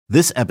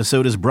This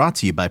episode is brought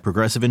to you by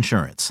Progressive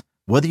Insurance.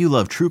 Whether you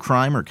love true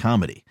crime or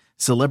comedy,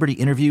 celebrity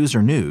interviews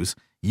or news,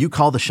 you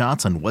call the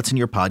shots on what's in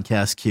your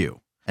podcast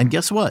queue. And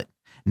guess what?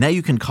 Now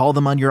you can call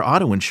them on your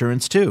auto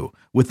insurance too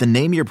with the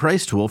Name Your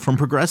Price tool from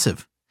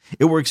Progressive.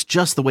 It works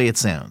just the way it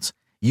sounds.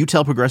 You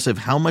tell Progressive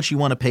how much you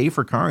want to pay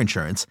for car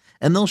insurance,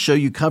 and they'll show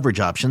you coverage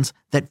options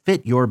that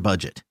fit your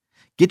budget.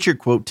 Get your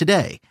quote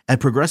today at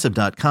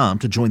Progressive.com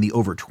to join the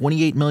over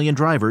 28 million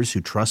drivers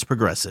who trust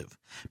Progressive.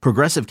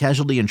 Progressive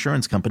Casualty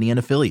Insurance Company and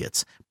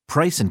Affiliates.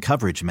 Price and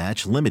coverage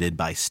match limited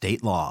by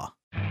state law.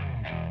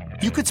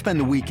 You could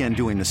spend the weekend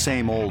doing the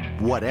same old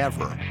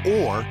whatever,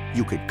 or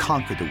you could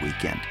conquer the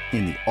weekend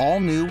in the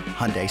all-new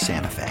Hyundai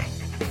Santa Fe.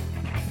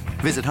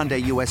 Visit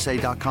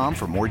HyundaiUSA.com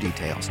for more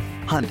details.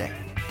 Hyundai,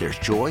 there's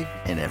joy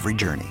in every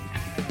journey.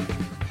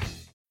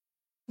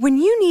 When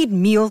you need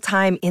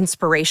mealtime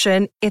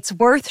inspiration, it's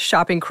worth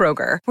shopping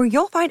Kroger, where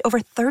you'll find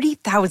over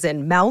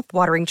 30,000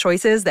 mouth-watering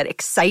choices that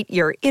excite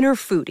your inner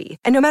foodie.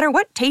 And no matter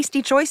what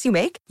tasty choice you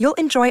make, you'll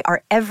enjoy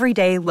our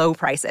everyday low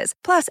prices,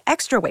 plus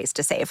extra ways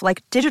to save,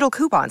 like digital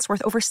coupons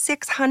worth over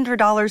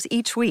 $600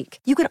 each week.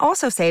 You can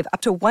also save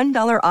up to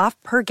 $1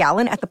 off per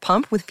gallon at the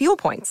pump with fuel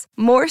points.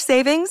 More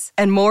savings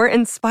and more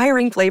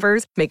inspiring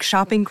flavors make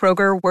shopping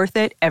Kroger worth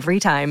it every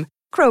time.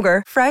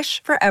 Kroger,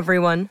 fresh for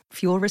everyone.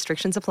 Fuel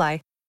restrictions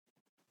apply.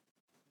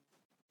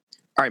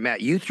 All right,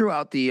 Matt, you threw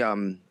out the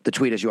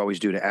tweet, as you always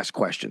do, to ask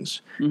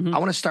questions. I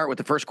want to start with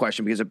the first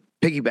question because it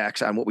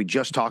piggybacks on what we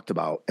just talked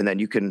about, and then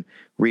you can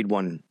read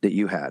one that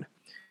you had.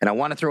 And I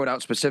want to throw it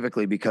out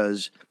specifically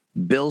because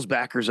Bills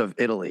backers of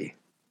Italy,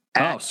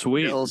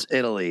 Bills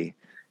Italy,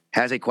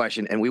 has a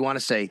question, and we want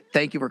to say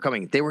thank you for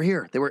coming. They were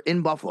here. They were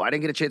in Buffalo. I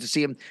didn't get a chance to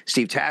see them.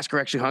 Steve Tasker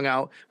actually hung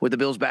out with the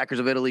Bills backers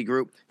of Italy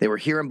group. They were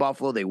here in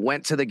Buffalo. They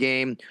went to the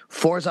game.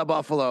 Forza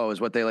Buffalo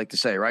is what they like to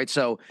say, right?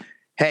 So,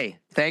 hey,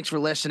 thanks for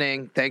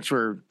listening. Thanks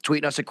for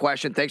tweeting us a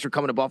question. Thanks for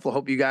coming to Buffalo.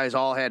 Hope you guys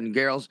all had, and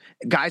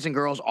guys and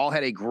girls all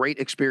had a great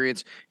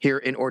experience here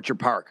in Orchard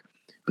Park.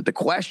 But the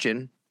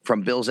question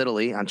from Bills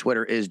Italy on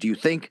Twitter is, do you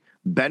think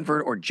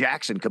Benford or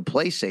Jackson could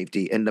play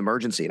safety in an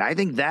emergency? And I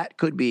think that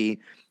could be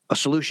a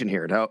solution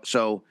here.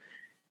 So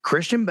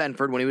Christian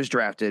Benford, when he was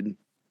drafted,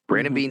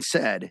 Brandon Beane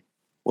said,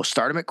 we'll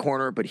start him at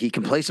corner, but he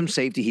can play some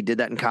safety. He did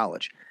that in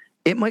college.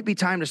 It might be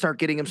time to start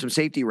getting him some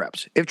safety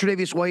reps. If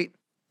Tre'Davious White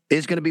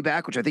is going to be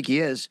back, which I think he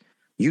is,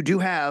 you do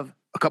have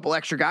a couple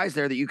extra guys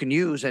there that you can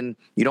use, and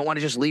you don't want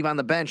to just leave on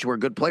the bench who are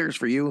good players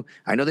for you.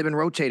 I know they've been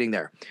rotating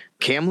there.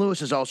 Cam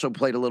Lewis has also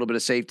played a little bit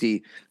of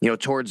safety,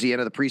 towards the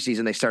end of the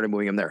preseason. They started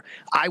moving him there.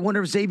 I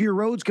wonder if Xavier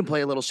Rhodes can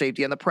play a little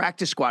safety on the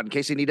practice squad in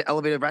case they need to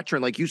elevate a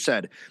veteran, like you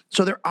said.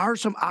 So there are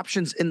some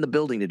options in the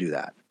building to do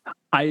that.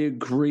 I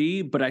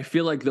agree, but I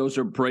feel like those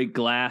are break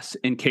glass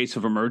in case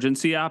of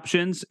emergency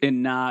options,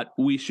 and not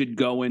we should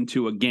go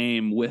into a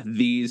game with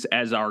these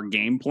as our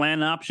game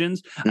plan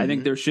options. I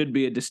think there should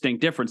be a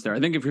distinct difference there. I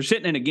think if you're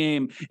sitting in a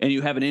game and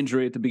you have an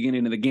injury at the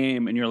beginning of the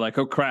game and you're like,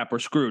 oh crap, we're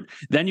screwed,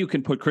 then you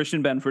can put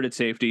Christian Benford at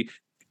safety.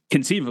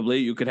 Conceivably,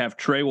 you could have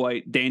Tre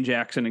White, Dane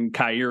Jackson, and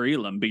Kyer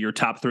Elam be your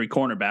top three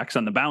cornerbacks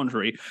on the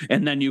boundary.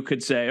 And then you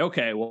could say,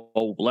 okay,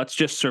 well, let's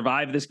just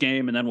survive this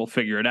game and then we'll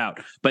figure it out.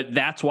 But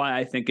that's why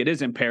I think it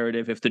is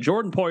imperative, if the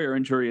Jordan Poyer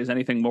injury is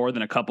anything more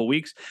than a couple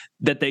weeks,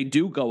 that they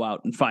do go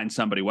out and find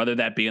somebody, whether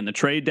that be in the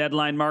trade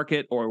deadline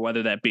market or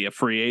whether that be a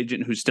free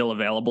agent who's still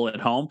available at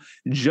home,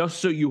 just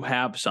so you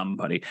have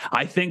somebody.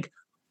 I think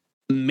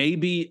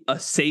maybe a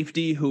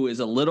safety who is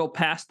a little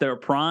past their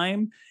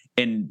prime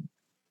and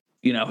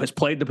has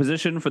played the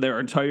position for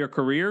their entire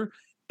career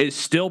is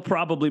still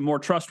probably more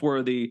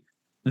trustworthy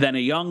than a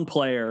young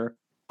player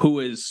who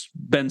has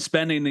been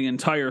spending the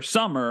entire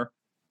summer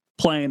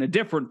playing a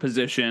different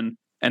position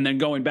and then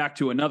going back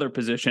to another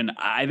position.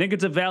 I think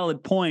it's a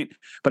valid point,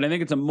 but I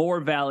think it's a more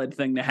valid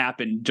thing to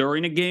happen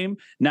during a game,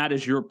 not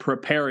as you're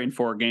preparing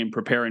for a game,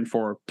 preparing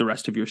for the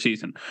rest of your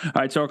season. All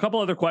right, so a couple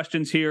other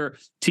questions here.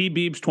 T.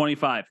 Beebs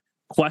 25.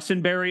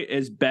 Quessenberry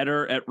is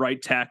better at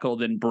right tackle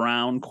than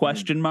Brown, ?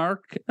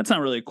 That's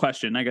not really a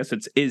question. I guess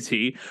it's, is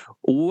he?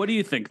 What do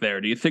you think there?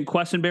 Do you think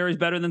Quessenberry is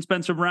better than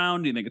Spencer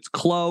Brown? Do you think it's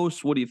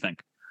close? What do you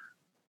think?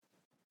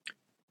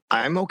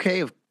 I'm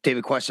okay if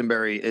David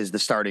Quessenberry is the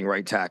starting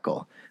right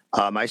tackle.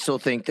 I still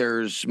think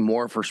there's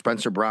more for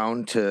Spencer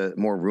Brown,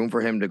 more room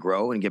for him to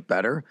grow and get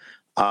better.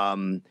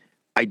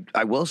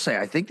 I will say,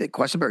 I think that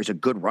Quessenberry is a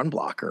good run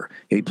blocker.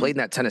 He played in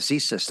that Tennessee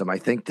system. I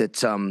think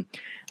that,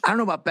 I don't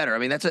know about better. I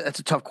mean, that's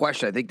a tough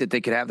question. I think that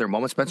they could have their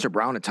moments. Spencer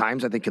Brown at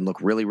times, I think, can look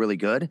really, really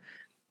good.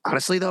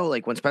 Honestly, though,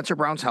 like when Spencer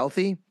Brown's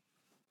healthy,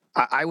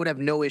 I would have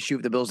no issue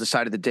if the Bills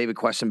decided that David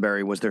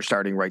Quessenberry was their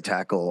starting right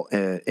tackle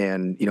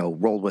and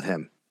rolled with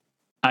him.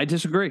 I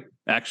disagree,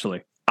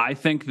 actually. I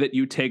think that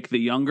you take the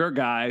younger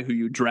guy who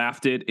you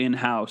drafted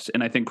in-house,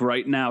 and I think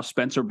right now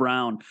Spencer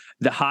Brown,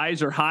 the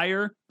highs are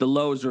higher, the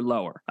lows are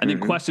lower. I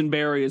think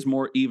Quessenberry is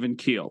more even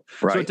keel.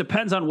 Right. So it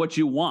depends on what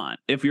you want.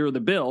 If you're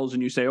the Bills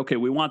and you say, okay,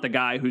 we want the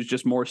guy who's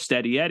just more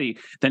steady Eddie,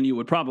 then you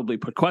would probably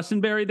put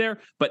Quessenberry there.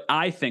 But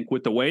I think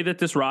with the way that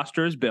this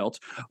roster is built,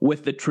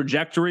 with the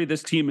trajectory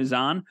this team is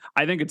on,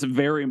 I think it's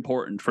very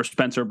important for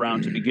Spencer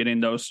Brown to be getting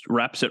those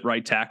reps at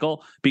right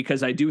tackle,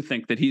 because I do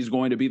think that he's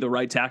going to be the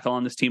right tackle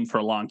on this team for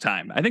a long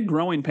time. I think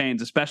growing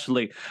pains,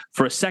 especially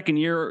for a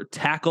second-year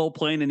tackle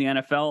playing in the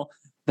NFL,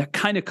 that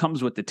kind of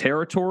comes with the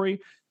territory.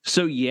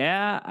 So,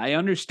 yeah, I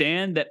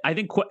understand that. I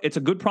think it's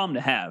a good problem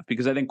to have,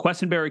 because I think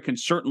Quessenberry can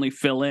certainly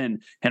fill in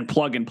and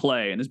plug and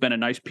play and has been a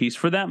nice piece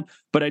for them.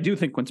 But I do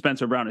think when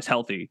Spencer Brown is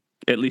healthy,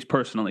 at least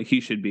personally, he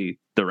should be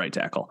the right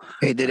tackle.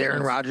 Hey, did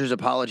Aaron Rodgers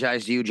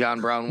apologize to you?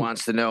 John Brown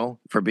wants to know,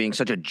 for being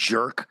such a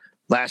jerk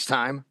last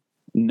time.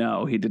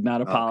 No, he did not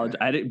apologize.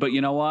 Okay. But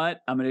you know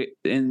what?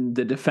 In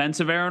the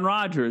defense of Aaron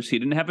Rodgers, he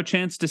didn't have a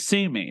chance to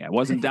see me. I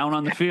wasn't down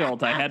on the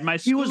field. I had my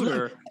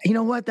scooter. You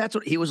know what? That's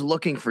what he was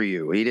looking for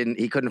you.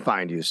 He couldn't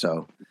find you.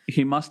 So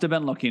he must have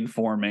been looking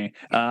for me.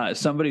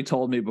 Somebody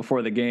told me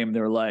before the game,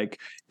 they're like,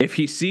 if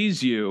he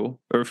sees you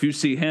or if you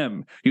see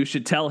him, you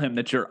should tell him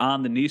that you're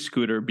on the knee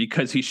scooter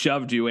because he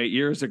shoved you 8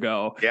 years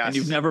ago. Yes. And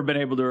you've never been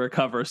able to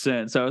recover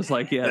since. I was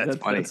like, yeah, that's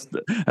funny.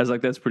 I was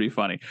like, that's pretty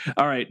funny.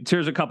 All right.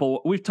 Here's a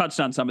couple. We've touched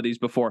on some of these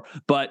before,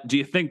 but do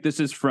you think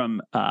this is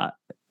from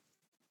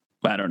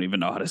I don't even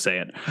know how to say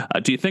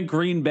it. Do you think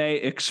Green Bay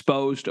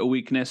exposed a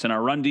weakness in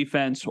our run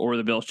defense, or were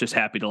the Bills just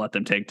happy to let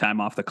them take time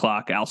off the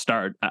clock? I'll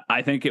start.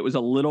 I think it was a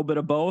little bit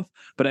of both,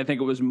 but I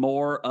think it was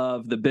more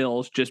of the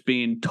Bills just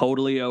being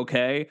totally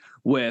okay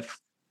with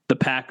the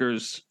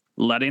Packers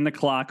letting the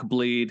clock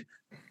bleed,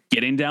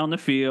 getting down the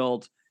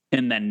field,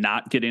 and then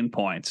not getting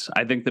points.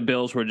 I think the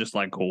Bills were just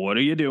like, what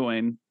are you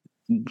doing?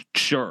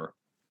 Sure.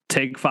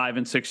 Take 5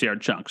 and 6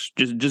 yard chunks.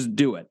 Just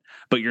do it.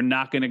 But you're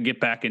not going to get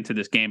back into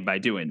this game by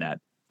doing that.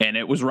 And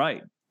it was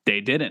right.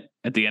 They didn't.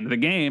 At the end of the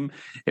game,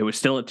 it was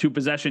still a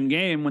 2-possession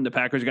game when the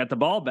Packers got the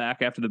ball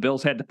back after the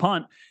Bills had to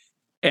punt.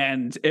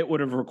 And it would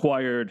have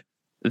required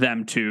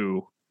them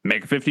to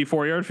make a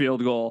 54-yard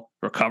field goal,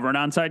 recover an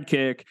onside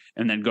kick,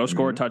 and then go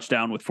score a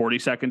touchdown with 40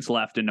 seconds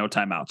left and no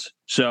timeouts.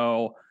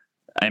 So,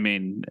 I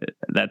mean,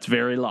 that's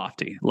very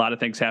lofty. A lot of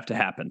things have to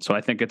happen. So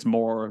I think it's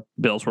more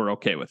Bills were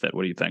okay with it.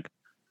 What do you think?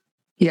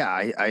 Yeah,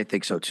 I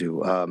think so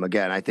too.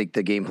 Again, I think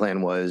the game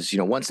plan was,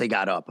 once they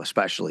got up,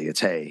 especially, it's,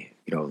 hey,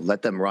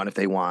 let them run if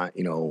they want.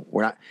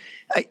 We're not.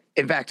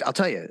 In fact, I'll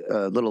tell you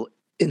a little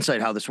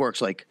insight how this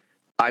works. Like,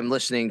 I'm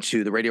listening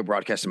to the radio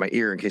broadcast in my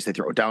ear in case they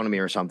throw it down to me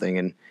or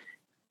something.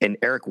 And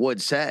Eric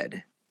Wood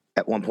said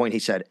at one point, he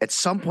said, at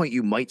some point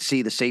you might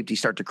see the safety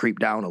start to creep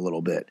down a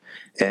little bit.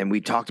 And we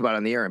talked about it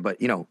on the air, but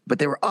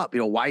they were up.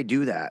 Why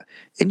do that?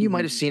 And you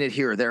might have seen it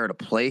here or there at a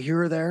play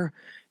here or there.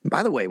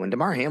 By the way, when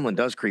DeMar Hamlin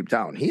does creep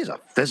down, he is a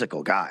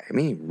physical guy. I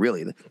mean,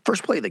 really, the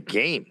first play of the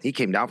game, he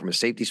came down from a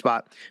safety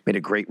spot, made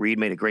a great read,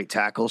 made a great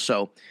tackle.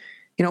 So,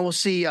 we'll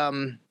see.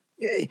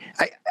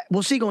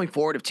 We'll see going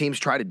forward if teams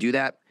try to do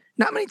that.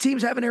 Not many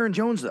teams have an Aaron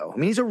Jones, though. I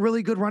mean, he's a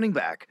really good running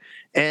back,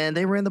 and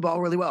they ran the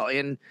ball really well.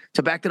 And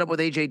to back that up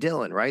with A.J.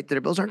 Dillon, right, the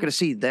Bills aren't going to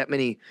see that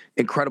many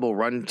incredible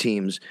run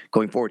teams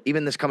going forward.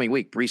 Even this coming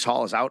week, Breece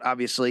Hall is out,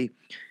 obviously.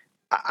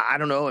 I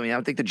don't know. I mean, I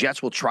don't think the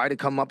Jets will try to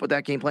come up with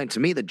that game plan. To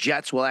me, the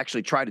Jets will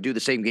actually try to do the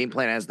same game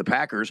plan as the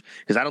Packers,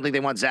 because I don't think they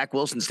want Zach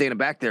Wilson standing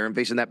back there and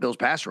facing that Bills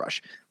pass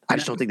rush. I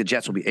just don't think the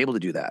Jets will be able to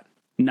do that.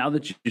 Now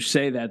that you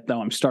say that,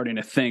 though, I'm starting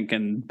to think,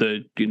 and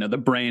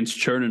the brain's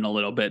churning a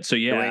little bit. So,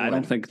 yeah, I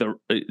don't think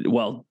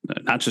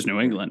not just New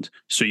England.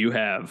 So you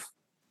have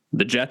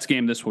the Jets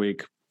game this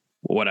week,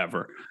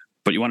 whatever.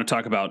 But you want to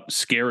talk about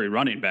scary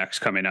running backs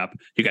coming up.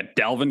 You got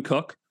Dalvin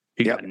Cook.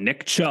 You got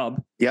Nick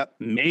Chubb. Yep.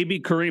 Maybe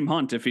Kareem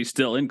Hunt if he's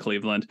still in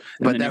Cleveland.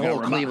 But that whole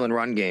Cleveland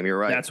run game, you're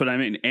right. That's what I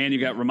mean. And you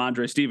got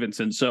Ramondre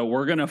Stevenson. So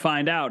we're going to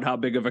find out how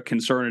big of a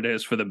concern it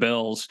is for the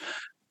Bills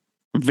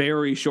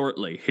very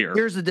shortly here.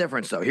 Here's the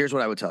difference, though. Here's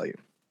what I would tell you.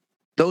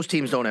 Those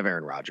teams don't have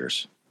Aaron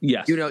Rodgers.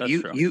 Yes,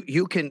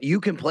 you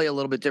can play a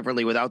little bit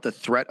differently without the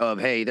threat of,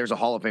 hey, there's a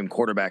Hall of Fame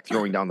quarterback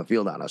throwing down the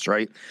field on us,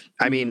 right?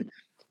 I mean,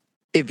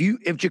 if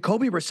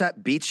Jacoby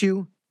Brissett beats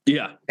you,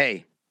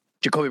 hey,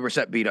 Jacoby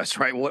Brissett beat us,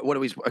 right? What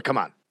do we? Come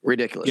on,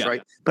 ridiculous,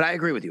 right? But I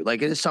agree with you.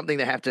 Like, it is something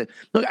they have to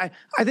look.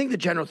 I think the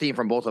general theme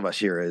from both of us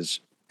here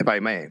is, if I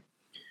may,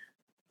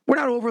 we're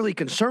not overly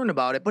concerned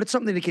about it, but it's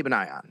something to keep an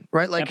eye on,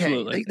 right? Like,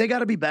 absolutely. Hey, they got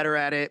to be better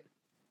at it.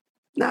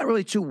 Not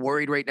really too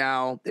worried right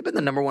now. They've been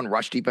the number one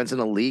rush defense in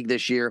the league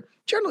this year,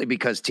 generally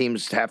because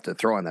teams have to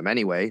throw on them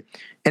anyway.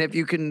 And if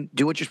you can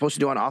do what you're supposed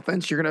to do on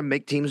offense, you're going to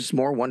make teams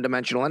more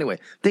one-dimensional anyway.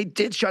 They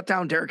did shut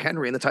down Derrick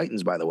Henry and the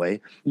Titans, by the way,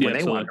 when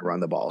they wanted to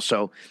run the ball.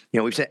 So,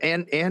 we've said,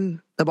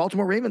 and the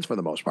Baltimore Ravens for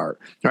the most part,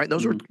 right?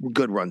 Those were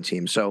good run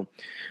teams. So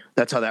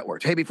that's how that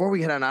worked. Hey, before we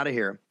get on out of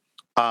here,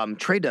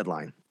 trade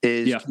deadline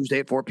is Tuesday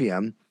at 4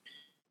 p.m.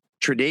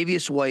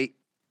 Tre'Davious White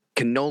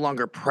can no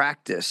longer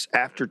practice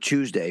after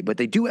Tuesday, but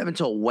they do have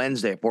until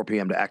Wednesday at 4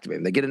 p.m. to activate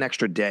him. They get an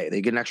extra day.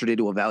 They get an extra day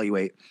to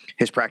evaluate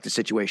his practice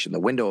situation, the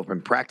window of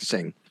him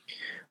practicing.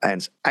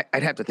 And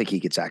I'd have to think he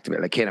gets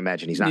activated. I can't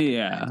imagine he's not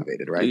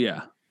activated, right?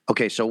 Yeah.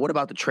 Okay, so what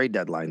about the trade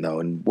deadline though?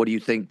 And what do you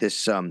think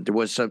this?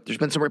 There's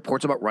been some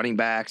reports about running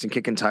backs and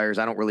kicking tires.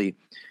 I don't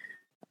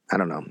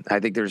know. I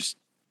think there's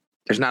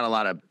not a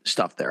lot of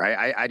stuff there.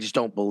 I just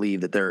don't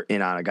believe that they're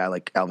in on a guy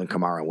like Alvin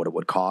Kamara and what it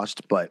would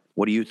cost. But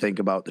what do you think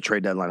about the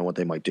trade deadline and what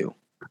they might do?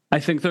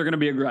 I think they're going to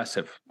be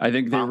aggressive. I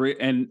think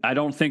and I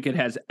don't think it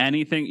has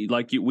anything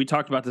we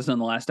talked about this in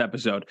the last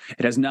episode.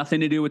 It has nothing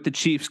to do with the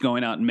Chiefs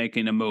going out and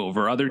making a move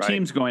or other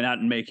teams going out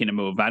and making a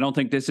move. I don't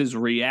think this is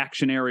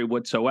reactionary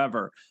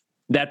whatsoever.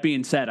 That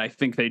being said, I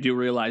think they do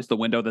realize the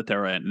window that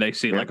they're in. They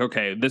see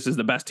okay, this is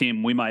the best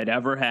team we might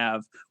ever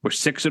have. We're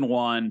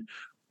 6-1.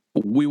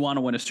 We want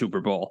to win a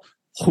Super Bowl.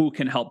 Who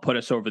can help put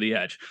us over the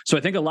edge? So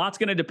I think a lot's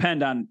going to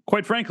depend on,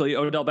 quite frankly,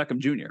 Odell Beckham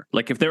Jr.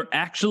 Like if they're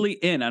actually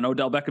in on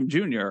Odell Beckham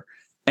Jr.,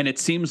 and it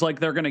seems like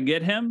they're going to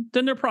get him,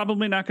 then they're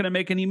probably not going to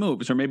make any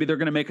moves, or maybe they're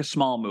going to make a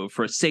small move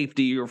for a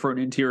safety or for an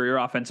interior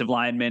offensive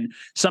lineman,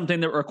 something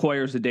that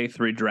requires a day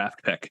 3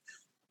 draft pick.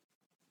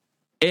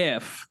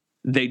 If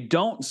they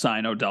don't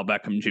sign Odell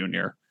Beckham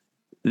Jr.,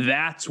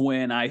 that's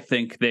when I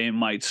think they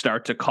might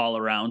start to call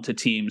around to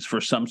teams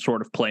for some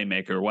sort of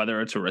playmaker,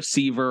 whether it's a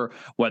receiver,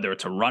 whether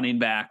it's a running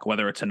back,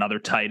 whether it's another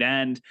tight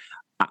end.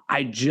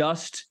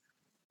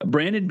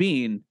 Brandon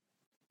Beane,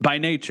 by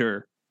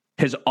nature,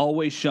 has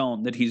always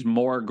shown that he's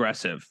more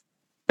aggressive,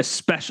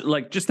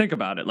 especially just think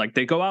about it. Like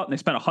they go out and they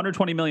spend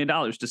 $120 million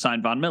to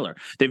sign Von Miller.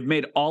 They've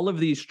made all of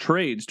these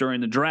trades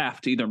during the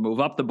draft to either move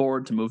up the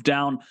board, to move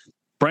down.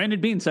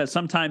 Brandon Beane says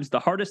sometimes the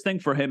hardest thing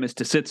for him is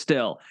to sit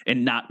still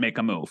and not make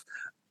a move.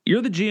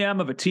 You're the GM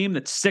of a team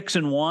that's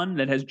 6-1,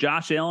 that has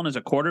Josh Allen as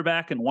a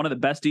quarterback and one of the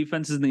best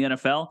defenses in the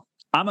NFL.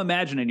 I'm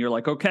imagining you're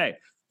like, okay,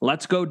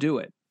 let's go do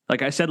it.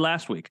 Like I said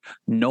last week,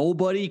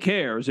 nobody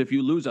cares if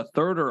you lose a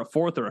 3rd or a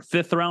 4th or a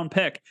 5th round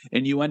pick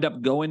and you end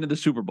up going to the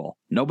Super Bowl.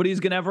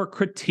 Nobody's going to ever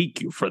critique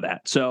you for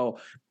that. So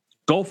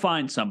go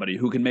find somebody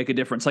who can make a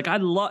difference. Like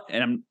I'm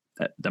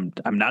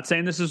not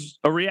saying this is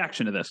a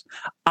reaction to this.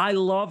 I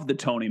love the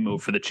Toney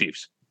move for the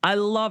Chiefs. I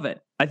love it.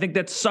 I think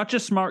that's such a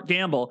smart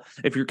gamble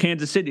if you're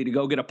Kansas City to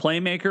go get a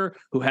playmaker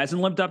who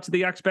hasn't lived up to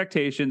the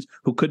expectations,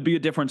 who could be a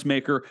difference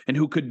maker, and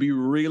who could be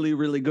really,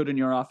 really good in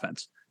your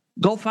offense.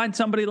 Go find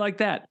somebody like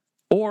that.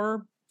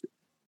 Or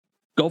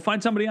go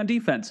find somebody on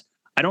defense.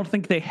 I don't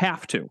think they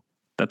have to.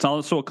 That's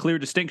also a clear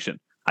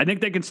distinction. I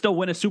think they can still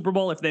win a Super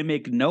Bowl if they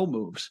make no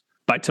moves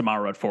by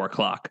tomorrow at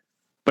 4:00.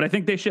 But I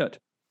think they should.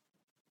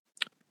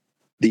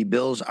 The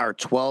Bills are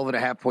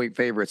 12.5-point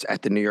favorites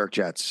at the New York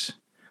Jets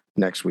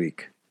next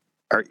week.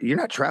 You're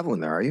not traveling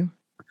there, are you?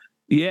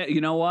 Yeah,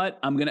 you know what?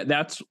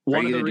 That's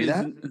one of the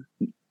reasons.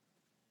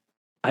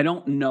 I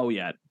don't know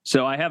yet.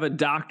 So I have a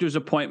doctor's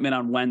appointment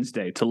on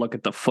Wednesday to look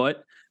at the foot.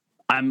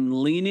 I'm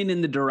leaning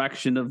in the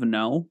direction of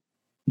no,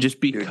 just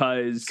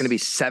because it's going to be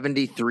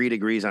 73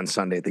 degrees on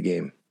Sunday at the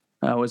game.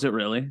 Oh, is it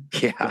really?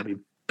 Yeah.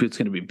 It's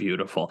going to be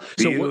beautiful.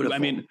 So, I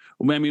mean,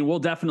 we'll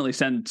definitely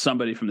send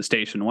somebody from the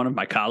station. One of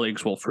my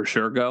colleagues will for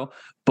sure go.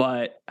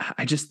 But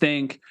I just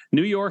think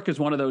New York is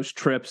one of those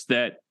trips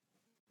that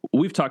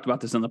we've talked about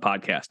this on the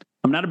podcast.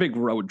 I'm not a big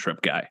road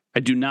trip guy.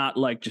 I do not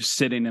like just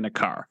sitting in a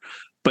car.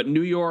 But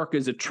New York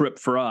is a trip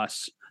for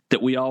us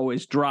that we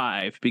always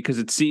drive because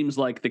it seems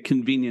like the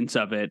convenience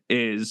of it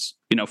is,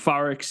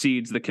 far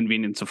exceeds the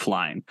convenience of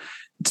flying.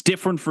 It's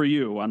different for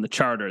you on the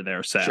charter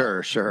there,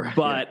 Sal. Sure.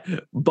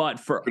 But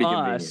for pretty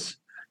us,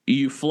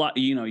 you fly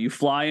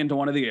into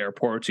one of the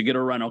airports, you get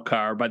a rental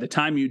car. By the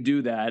time you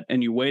do that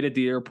and you wait at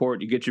the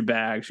airport, you get your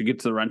bags, you get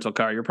to the rental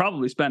car, you're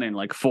probably spending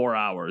like 4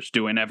 hours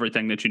doing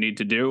everything that you need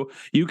to do.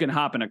 You can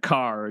hop in a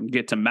car and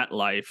get to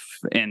MetLife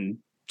in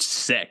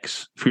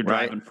 6 if you're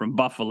driving from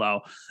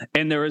Buffalo.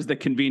 And there is the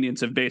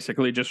convenience of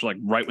basically just like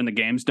right when the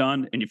game's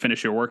done and you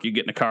finish your work, you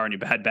get in a car and you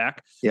head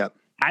back. Yep.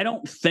 I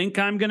don't think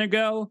I'm going to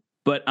go,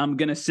 but I'm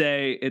going to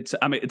say it's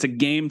a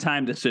game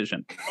time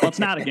decision. Well, it's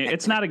not a game.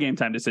 It's not a game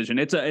time decision.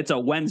 It's a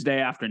Wednesday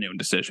afternoon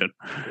decision.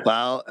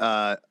 Well,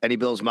 any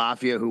Bills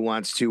Mafia who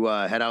wants to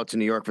head out to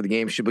New York for the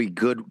game, should be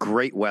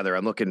great weather.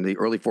 I'm looking, the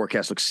early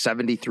forecast looks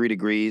 73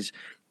 degrees.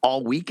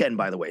 All weekend,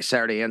 by the way,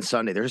 Saturday and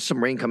Sunday. There's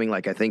some rain coming,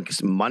 I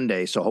think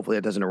Monday, so hopefully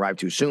it doesn't arrive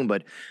too soon,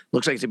 but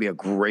looks like it's going to be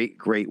a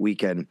great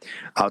weekend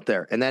out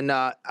there. And then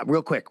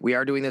real quick, we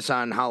are doing this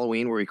on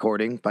Halloween. We're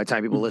recording. By the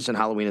time people listen,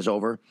 Halloween is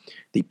over.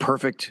 The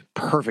perfect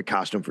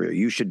costume for you.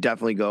 You should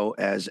definitely go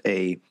as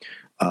a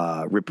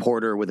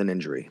reporter with an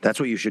injury. That's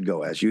what you should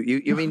go as.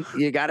 You mean,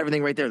 you got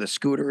everything right there. The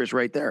scooter is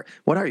right there.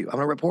 What are you? I'm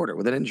a reporter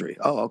with an injury.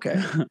 Oh,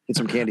 okay. Get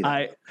some candy.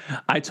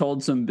 I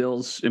told some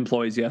Bills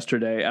employees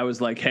yesterday, I was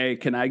like, hey,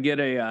 can I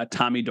get a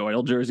Tommy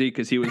Doyle jersey?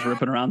 Because he was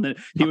ripping around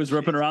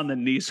the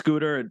knee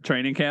scooter at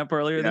training camp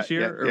earlier this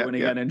year, when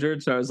he got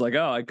injured. So I was like,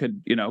 oh, I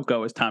could,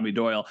 go as Tommy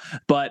Doyle.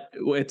 But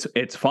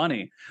it's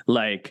funny.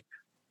 Like,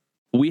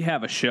 we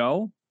have a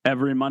show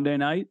every Monday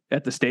night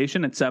at the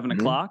station at 7:00.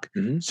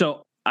 Mm-hmm.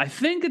 So I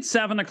think at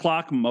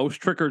 7:00,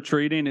 most trick or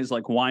treating is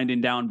like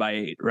winding down by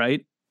 8,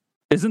 right?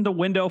 Isn't the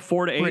window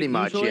 4 to 8? Pretty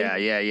much, usually?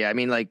 yeah. I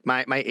mean, like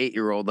my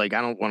 8-year-old, like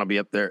I don't want to be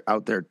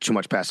out there too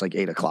much past like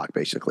 8 o'clock,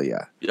 basically.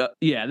 Yeah.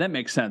 Yeah, that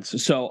makes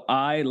sense. So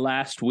I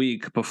last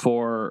week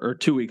or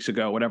 2 weeks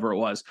ago, whatever it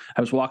was,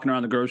 I was walking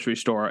around the grocery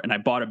store and I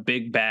bought a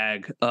big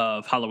bag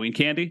of Halloween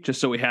candy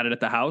just so we had it at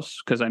the house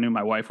because I knew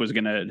my wife was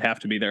going to have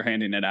to be there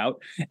handing it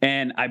out.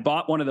 And I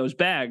bought one of those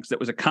bags that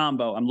was a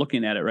combo. I'm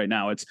looking at it right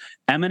now. It's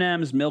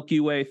M&M's, Milky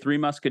Way, Three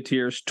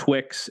Musketeers,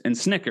 Twix, and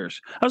Snickers.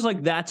 I was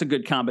like, that's a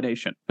good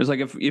combination. It was like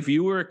if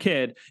you were a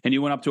kid and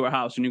you went up to a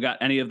house and you got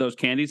any of those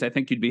candies, I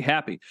think you'd be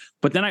happy.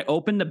 But then I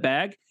opened the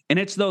bag and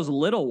it's those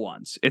little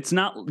ones. It's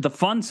not the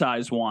fun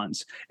size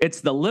ones.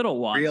 It's the little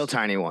ones. Real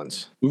tiny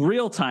ones.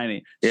 Real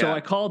tiny. Yeah. So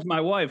I called my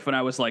wife and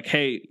I was like,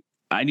 hey,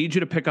 I need you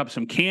to pick up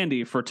some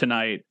candy for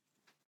tonight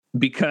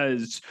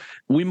because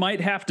we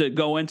might have to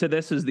go into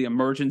this as the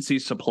emergency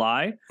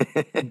supply,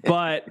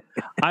 but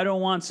I don't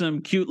want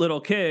some cute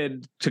little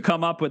kid to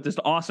come up with this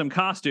awesome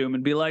costume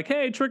and be like,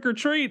 hey, trick or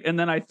treat. And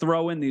then I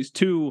throw in these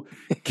 2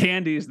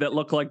 candies that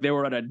look like they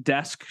were at a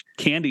desk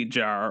candy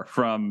jar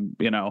from,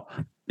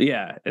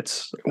 yeah,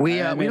 it's we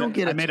don't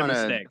get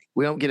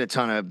we don't get a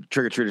ton of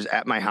trick or treaters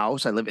at my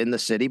house. I live in the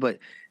city, but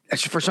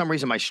for some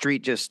reason my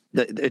street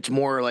it's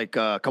more like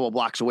a couple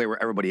blocks away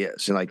where everybody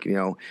is,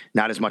 and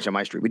not as much on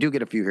my street. We do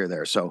get a few here or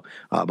there, so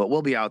but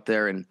we'll be out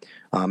there. And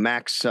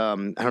Max, I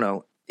don't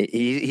know.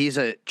 He's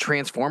a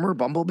transformer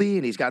bumblebee,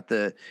 and he's got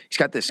this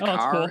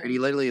car, cool. And he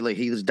literally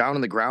he's down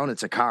on the ground.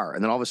 It's a car,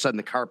 and then all of a sudden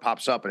the car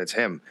pops up, and it's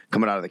him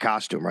coming out of the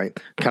costume, right?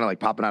 Kind of like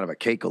popping out of a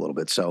cake a little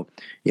bit. So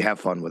you have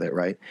fun with it,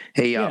 right?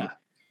 Hey, yeah.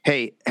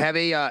 Hey, have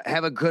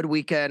a good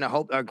weekend. I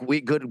hope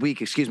good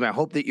week. Excuse me. I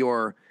hope that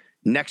your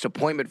next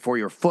appointment for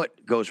your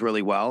foot goes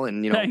really well,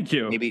 and thank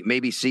you.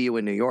 Maybe see you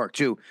in New York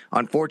too.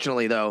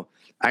 Unfortunately, though,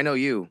 I know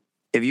you.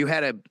 If you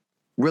had a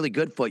really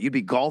good foot, you'd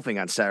be golfing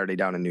on Saturday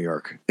down in New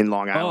York, in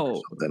Long Island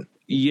or something.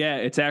 Yeah,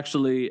 it's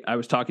actually, I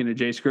was talking to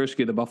Jay Skursky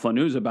of the Buffalo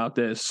News about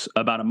this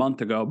about a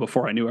month ago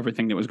before I knew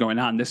everything that was going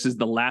on. This is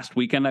the last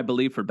weekend, I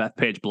believe, for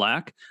Bethpage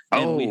Black.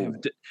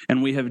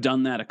 And we have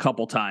done that a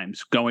couple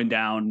times going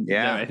down.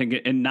 Yeah. I think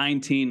in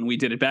 19, we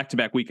did it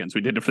back-to-back weekends. We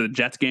did it for the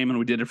Jets game and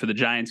we did it for the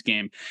Giants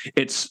game.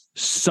 It's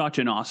such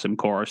an awesome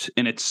course,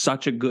 and it's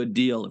such a good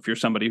deal if you're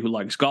somebody who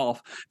likes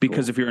golf,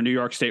 because if you're a New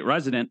York State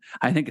resident,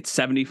 I think it's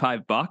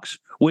 $75,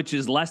 which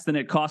is less than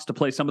it costs to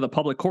play some of the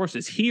public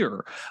courses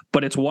here,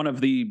 but it's one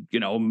of the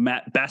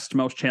best,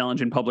 most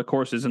challenging public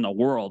courses in the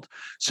world.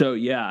 So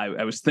yeah,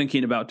 I was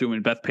thinking about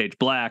doing Bethpage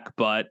Black,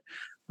 but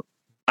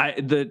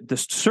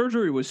the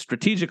surgery was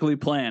strategically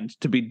planned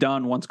to be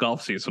done once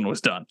golf season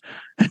was done.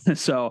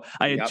 So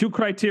I had 2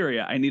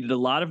 criteria. I needed a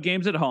lot of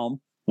games at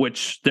home,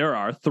 which there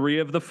are 3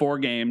 of the 4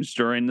 games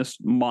during this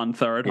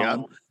month are at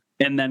home,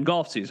 and then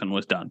golf season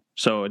was done.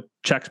 So it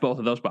checks both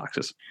of those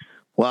boxes.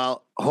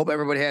 Well, hope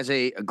everybody has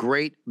a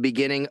great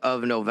beginning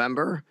of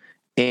November,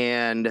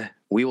 and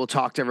we will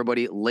talk to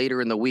everybody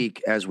later in the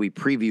week as we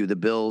preview the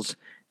Bills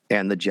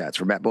and the Jets.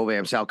 For Matt Bove,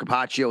 I'm Sal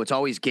Capaccio. It's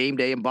always game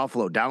day in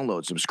Buffalo.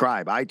 Download,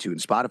 subscribe,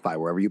 iTunes, Spotify,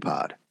 wherever you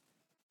pod.